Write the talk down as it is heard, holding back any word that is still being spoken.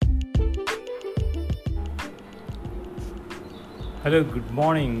Hello, good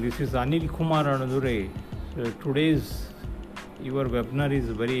morning. This is Anil Kumar Anadure. Today's your webinar is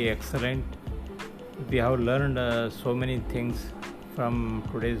very excellent. We have learned so many things from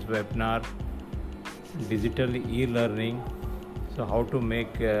today's webinar. Digital e-learning. So how to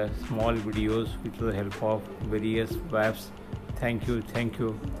make small videos with the help of various apps. Thank you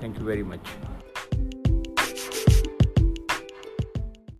very much.